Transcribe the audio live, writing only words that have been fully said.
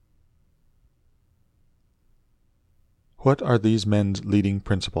What are these men's leading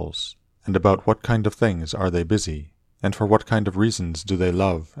principles, and about what kind of things are they busy, and for what kind of reasons do they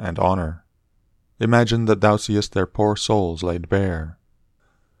love and honor? Imagine that thou seest their poor souls laid bare.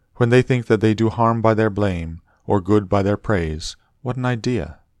 When they think that they do harm by their blame, or good by their praise, what an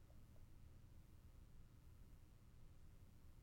idea!